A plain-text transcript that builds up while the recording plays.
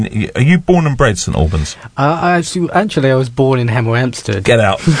Are you born and bred St Albans? Actually, I was born in Hemel Hempstead. Get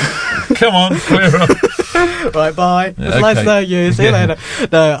out. Come on, clear up. Right, bye. It's nice to know you. See you later.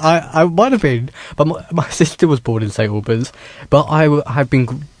 No, I might have been, but my sister was born in St Albans, but I have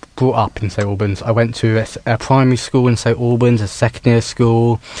been brought up in St Albans. I went to a primary school in St Albans, a secondary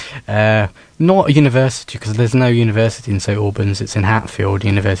school, not a university, because there's no university in St Albans. It's in Hatfield,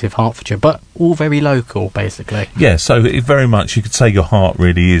 University of Hertfordshire, but all very local, basically. Yeah, so it very much, you could say your heart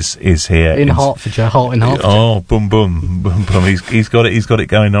really is here. In Hertfordshire, heart in Hertfordshire. Oh, boom, boom, boom, boom. He's got it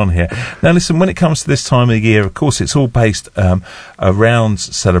going on here. Now, listen, when it comes to this time of the year, of course, it's all based around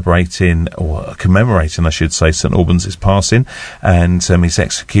celebrating, or commemorating, I should say, St Albans' passing and his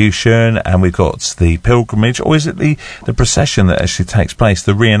execution, and we've got the pilgrimage, or is it the procession that actually takes place,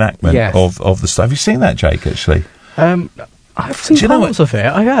 the reenactment of the stuff. Have you seen that, Jake, actually? I've seen parts of it.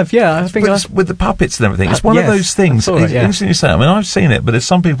 I have, yeah. I think with the puppets and everything. It's one of those things. Interesting you say that. I mean, I've seen it, but there's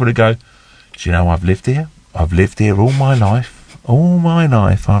some people who go, do you know, I've lived here all my life. All my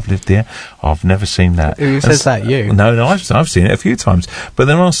life I've lived here. I've never seen that. Who says that? You? No, I've seen it a few times. But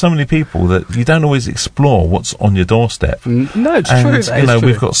there are so many people that you don't always explore what's on your doorstep. No, it's true. You know,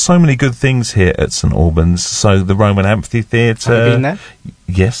 we've got so many good things here at St Albans. So the Roman Amphitheatre. Have you been there?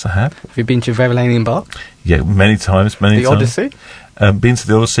 Yes, I have. Have you been to Verulam Park? Yeah, many times. The Odyssey? Been to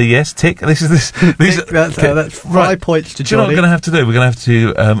the Odyssey, yes. Tick. That's 5 points to Jonny. Do you know what we're going to have to do? We're going to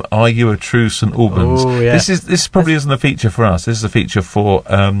have to, are you a true St Albans? Oh, yeah. This probably isn't a feature for us. This is a feature for,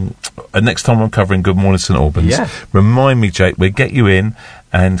 next time I'm covering Good Morning St Albans. Yeah. Remind me, Jake, we'll get you in,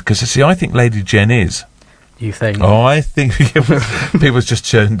 and, because, see, I think Lady Jen is. You think? Oh, I think people are just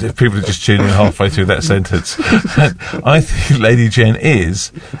tuning in halfway through that sentence. I think Lady Jen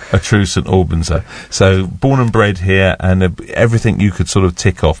is a true St Albanser. So born and bred here, and everything you could sort of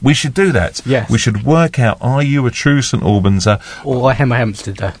tick off. We should do that. Yes. We should work out: are you a true St Albanser or a Hemel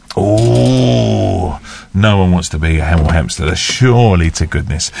Hempsteader? Oh, no one wants to be a Hemel Hempsteader, surely to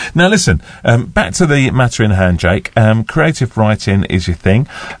goodness. Now listen, back to the matter in hand, Jake. Creative writing is your thing,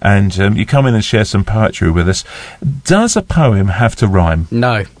 and you come in and share some poetry with us. Does a poem have to rhyme?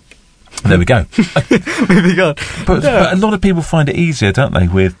 No. There we go. Moving on. But a lot of people find it easier, don't they,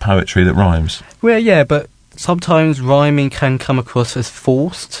 with poetry that rhymes? Well, yeah, but sometimes rhyming can come across as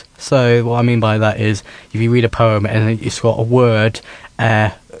forced. So what I mean by that is, if you read a poem and it's got a word,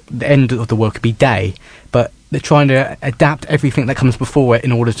 the end of the word could be day, but they're trying to adapt everything that comes before it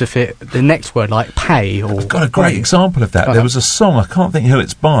in order to fit the next word, like pay. Or I've got a great example of that. There was a song, I can't think who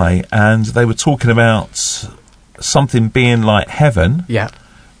it's by, and they were talking about something being like heaven. Yeah.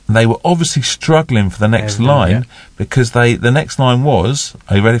 And they were obviously struggling for the next line, because the next line was,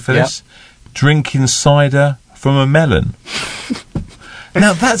 are you ready for this? Drinking cider from a melon.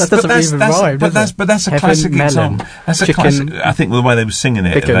 Now that's a classic example. That's a classic. I think the way they were singing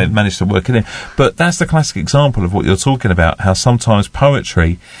it, they managed to work it in. But that's the classic example of what you're talking about. How sometimes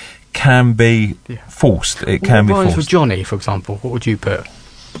poetry can be forced. It can be forced. What rhymes with Jonny, for example? What would you put?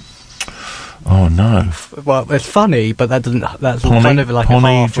 Oh no. Well, it's funny, but that doesn't. That's kind of like Ponny,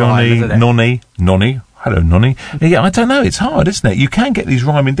 a half Jonny, rhyme, isn't it? Nonny. Hello, Nonny. Yeah, I don't know. It's hard, isn't it? You can get these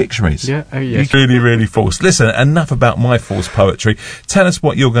rhyming dictionaries. Yeah, oh yes. It's really, really forced. Listen, enough about my forced poetry. Tell us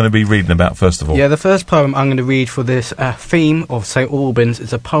what you're going to be reading about, first of all. Yeah, the first poem I'm going to read for this theme of St Albans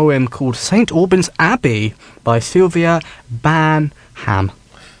is a poem called St Albans Abbey by Sylvia Banham.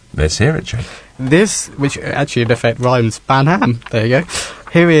 Let's hear it, Jake. This, which actually in effect rhymes Banham. There you go.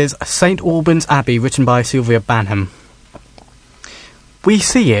 Here is St Albans Abbey, written by Sylvia Banham. We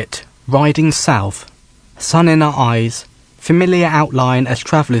see it, riding south. Sun in our eyes, familiar outline as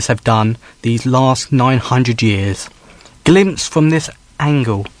travellers have done these last 900 years. Glimpse from this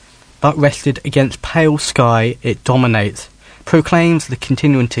angle, but rested against pale sky it dominates, proclaims the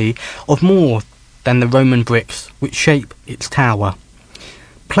continuity of more than the Roman bricks which shape its tower.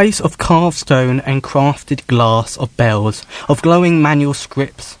 Place of carved stone and crafted glass of bells, of glowing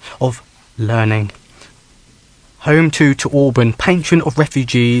manuscripts of learning. Home to Auburn, patron of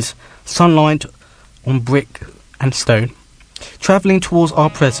refugees, sunlight on brick and stone. Travelling towards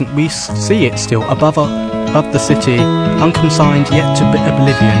our present, we see it still above the city, unconsigned yet to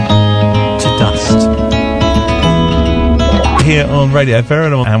oblivion, to dust. Here on Radio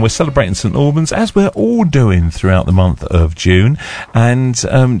Verulam, and we're celebrating St Albans, as we're all doing throughout the month of June. And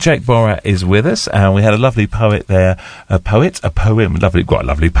Jake Borrett is with us, and we had a lovely poet there, quite a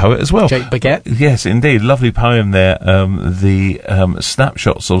lovely poet as well. Jake Baguette. Yes, indeed, lovely poem there. The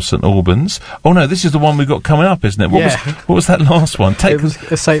snapshots of St Albans. Oh no, this is the one we've got coming up, isn't it? What was that last one? It was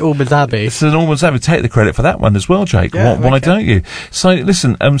St Albans Abbey. St Albans Abbey. Take the credit for that one as well, Jake. Yeah, why don't you? So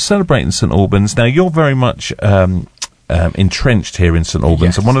listen, celebrating St Albans. Now you're very much entrenched here in St Albans.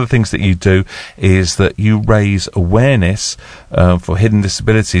 Yes. And one of the things that you do is that you raise awareness for hidden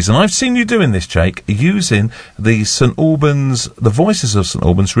disabilities. And I've seen you doing this, Jake, using the voices of St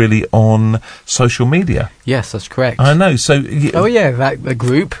Albans really on social media. Yes, that's correct. I know. So, the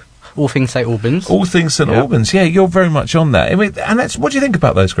group. All Things St Albans. All Things St Albans. Yeah, you're very much on that. I mean, and what do you think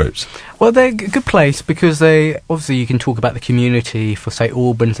about those groups? Well, they're a good place because obviously you can talk about the community for St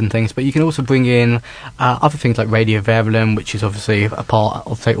Albans and things, but you can also bring in other things like Radio Verulam, which is obviously a part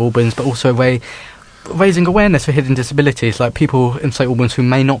of St Albans, but also raising awareness for hidden disabilities, like people in St Albans who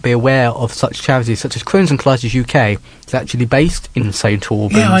may not be aware of such charities, such as Crohn's and Colitis UK. It's actually based in St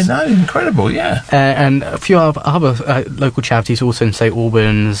Albans. Yeah, I know, incredible, yeah. And a few other local charities also in St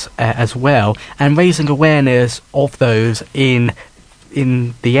Albans as well, and raising awareness of those in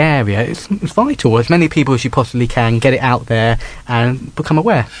the area is vital. As many people as you possibly can, get it out there and become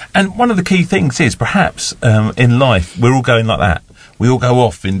aware. And one of the key things is perhaps in life we're all going like that. We all go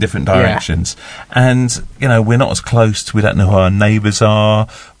off in different directions, and we're not as close. We don't know who our neighbours are.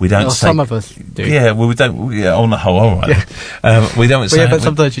 We don't. Say, some of us do. Yeah, well, we don't. Yeah, on the whole, all right. Yeah. We don't say. But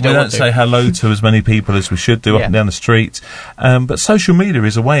sometimes you don't. We don't say hello to as many people as we should do up and down the street. But social media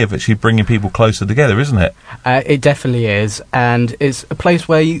is a way of actually bringing people closer together, isn't it? It definitely is, and it's a place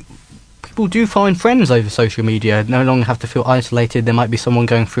where people do find friends over social media. No longer have to feel isolated. There might be someone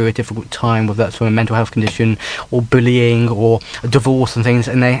going through a difficult time, whether that's from a mental health condition or bullying or a divorce and things,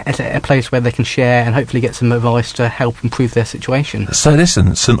 and it's a place where they can share and hopefully get some advice to help improve their situation. So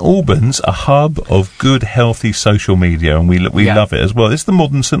listen, St Albans, a hub of good, healthy social media, and we love it as well. It's the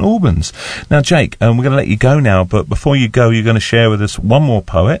modern St Albans. Now, Jake, we're going to let you go now, but before you go, you're going to share with us one more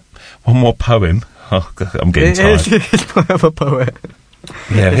poem. Oh, God, I'm getting tired. It's more of a poet.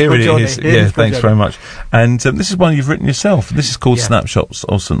 Yeah, here it is. Yeah, thanks Jonny. very much. And this is one you've written yourself. This is called Snapshots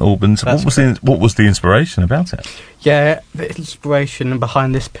of St Albans. What was the inspiration about it? Yeah, the inspiration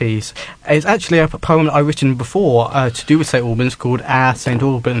behind this piece is actually a poem that I've written before to do with St Albans called Our St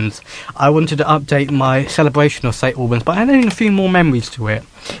Albans. I wanted to update my celebration of St Albans, but adding a few more memories to it.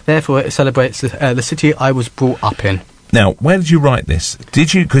 Therefore, it celebrates the city I was brought up in. Now, where did you write this?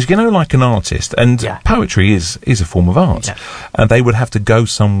 Did you, because like an artist, and poetry is a form of art, and they would have to go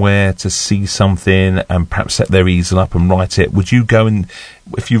somewhere to see something and perhaps set their easel up and write it. Would you go and,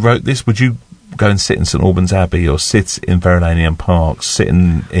 if you wrote this, would you go and sit in St Albans Abbey or sit in Verulam Park, sit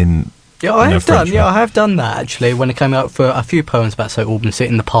in Yeah, I have done. Yeah, I have done that actually. When it came out for a few poems about St Albans, sit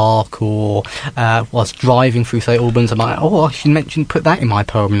in the park, or whilst driving through St Albans, I'm like, oh, I should put that in my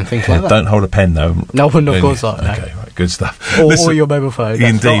poem and things like that. Don't hold a pen though. No, of course not. No. Okay, right, good stuff. Or your mobile phone.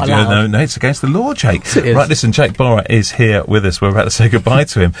 Indeed, no, it's against the law, Jake. Yes, it is. Right, listen, Jake Borrett is here with us. We're about to say goodbye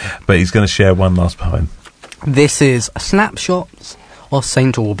to him, but he's going to share one last poem. This is Snapshots of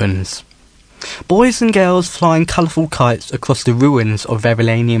St Albans. Boys and girls flying colourful kites across the ruins of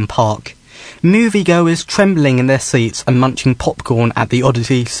Verulam Park. Moviegoers trembling in their seats and munching popcorn at the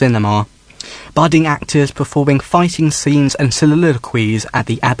Odyssey Cinema. Budding actors performing fighting scenes and soliloquies at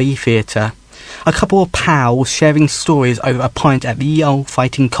the Abbey Theatre. A couple of pals sharing stories over a pint at the Ye Olde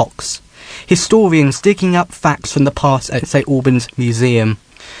Fighting Cocks. Historians digging up facts from the past at St Albans Museum.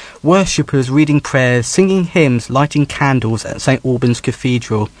 Worshippers reading prayers, singing hymns, lighting candles at St Albans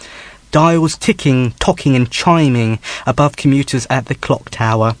Cathedral. Dials ticking, tocking and chiming above commuters at the clock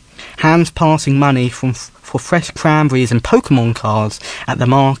tower. Hands passing money for fresh cranberries and Pokemon cards at the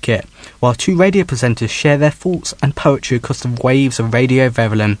market, while two radio presenters share their thoughts and poetry across the waves of Radio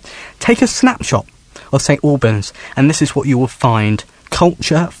Verulam. Take a snapshot of St Albans, and this is what you will find.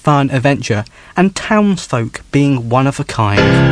 Culture, fun, adventure, and townsfolk being one of a kind.